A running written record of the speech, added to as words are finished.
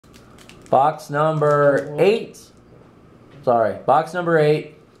Box number 8. Sorry, box number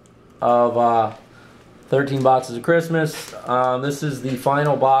 8 of 13 boxes of Christmas. This is the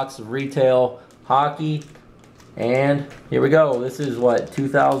final box of retail hockey. And here we go. This is what,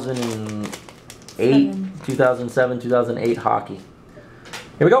 2008, 2007, 2008 hockey.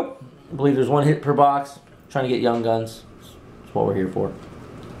 Here we go. I believe there's 1 hit per box. Trying to get young guns. That's what we're here for.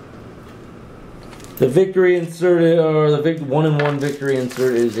 The victory insert, or the 1-in-1 victory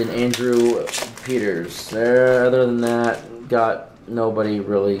insert, is in Andrew Peters. There, other than that, got nobody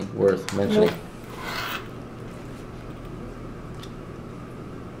really worth mentioning. Nope.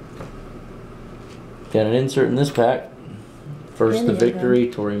 Got an insert in this pack. First, the victory,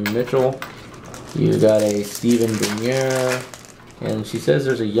 Tori Mitchell. You got a Steven Bernier. And she says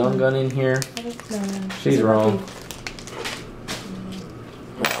there's a young gun in here. She's wrong.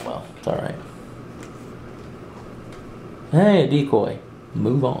 Yeah, well, it's alright. Hey, a decoy.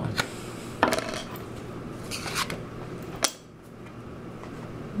 Move on.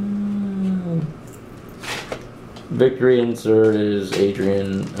 Victory insert is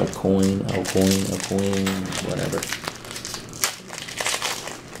Adrian, a coin, whatever.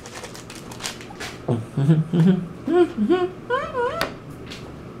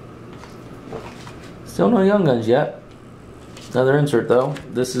 Still no young guns yet. Another insert though.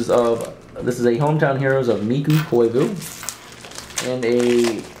 This is a Hometown Heroes of Miku Koivu. And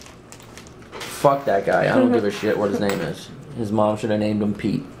a, fuck that guy, I don't give a shit what his name is. His mom should have named him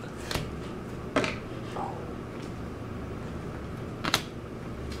Pete.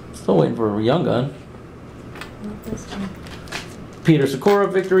 Still waiting for a young gun. Peter Sikora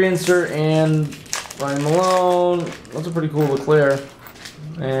victory insert, and Ryan Malone. That's a pretty cool Leclerc.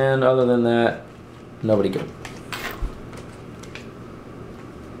 And other than that, nobody good.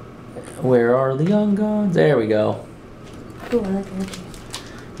 Where are the young guns? There we go. Ooh, I like the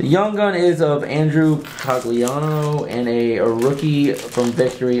The young gun is of Andrew Cogliano, and a rookie from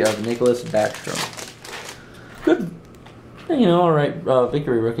victory of Nicholas Backstrom. Good. You know, alright,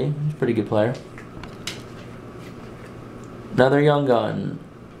 victory rookie. He's a pretty good player. Another young gun.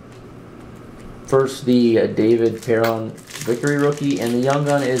 First, the David Perron victory rookie, and the young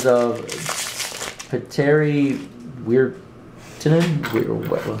gun is of Petteri Virtanen.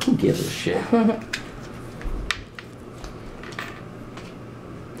 Who gives a shit?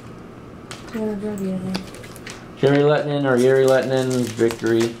 Yuri Lettinen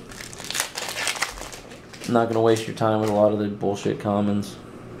victory. I'm not going to waste your time with a lot of the bullshit commons.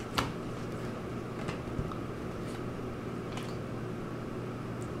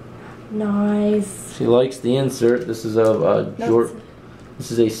 Nice. She likes the insert. This is of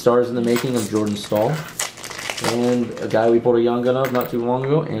This is a Stars in the Making of Jordan Stahl, and a guy we pulled a young gun of not too long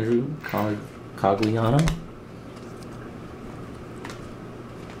ago, Andrew Cogliano.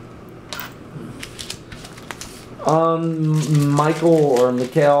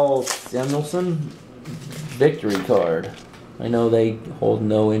 Mikael Samuelson victory card. I know they hold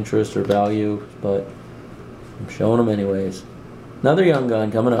no interest or value, but I'm showing them anyways. Another young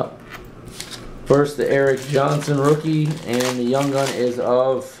gun coming up. First, the Eric Johnson rookie, and the young gun is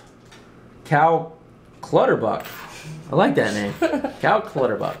of Cal Clutterbuck. I like that name. Cal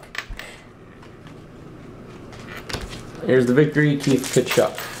Clutterbuck. Here's the victory, Keith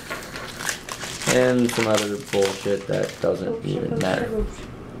Kachuk. And some other bullshit that doesn't even matter.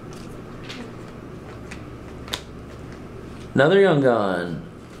 Another young gun.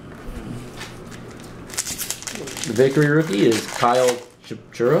 The victory rookie is Kyle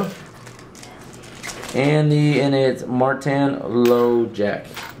Chipchura. And it's Martin Lojek.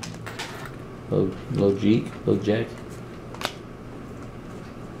 Lojek.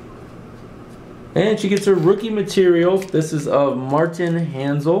 And she gets her rookie materials. This is of Martin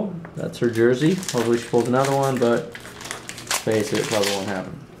Hansel. That's her jersey. Hopefully she pulls another one, but face it probably won't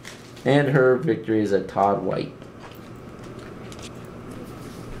happen. And her victory is a Todd White.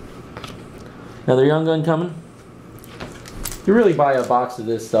 Another young gun coming. You really buy a box of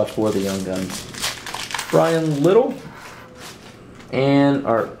this stuff for the young guns. Brian Little. And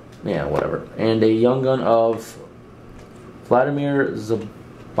a young gun of Vladimir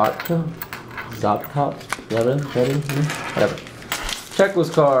Zabotka. Whatever.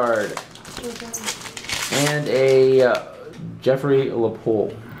 Checklist card. And a Jeffrey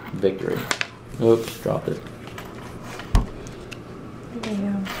Lapoule victory. Oops, dropped it.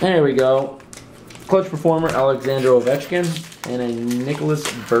 There we go. Clutch performer Alexander Ovechkin, and a Nicholas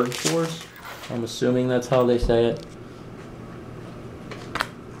Bergfors. I'm assuming that's how they say it.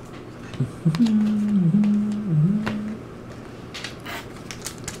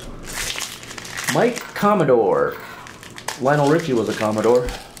 Mike Commodore. Lionel Richie was a Commodore.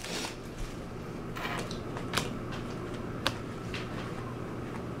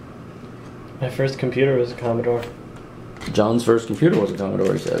 My first computer was a Commodore. John's first computer was a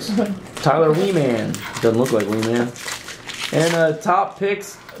Commodore, he says. Tyler Weeman. Doesn't look like Weeman. And top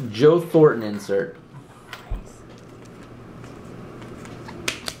picks, Joe Thornton insert.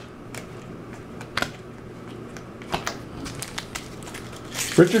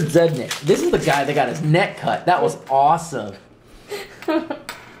 Richard Zednick. This is the guy that got his neck cut. That was awesome.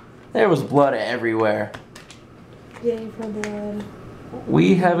 There was blood everywhere. Yay for blood.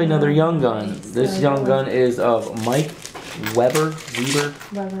 We have another young gun. This young gun is of Mike Weber, she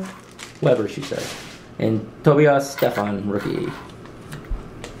said. And Tobias Stefan, rookie.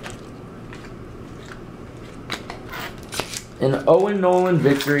 An Owen Nolan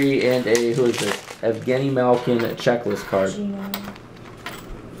victory and a, who is this? Evgeny Malkin checklist card.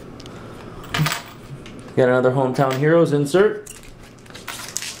 Got another Hometown Heroes insert.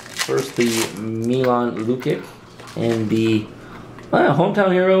 First the Milan Lukic and the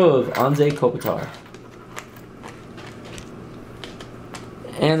Hometown Hero of Anze Kopitar.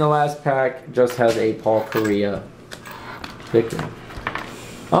 And the last pack just has a Paul Correa victory.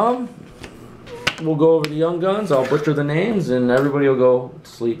 We'll go over the young guns. I'll butcher the names and everybody will go to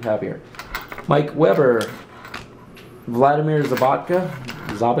sleep happier. Mike Weber, Vladimir Zabotka,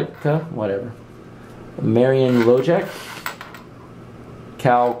 whatever. Marian Lojek,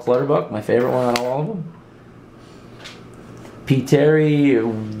 Cal Clutterbuck, my favorite one out of all of them. Petteri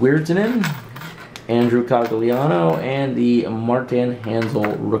Wirtanen, Andrew Cogliano, and the Martin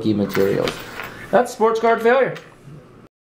Hansel rookie materials. That's Sports Card Failure.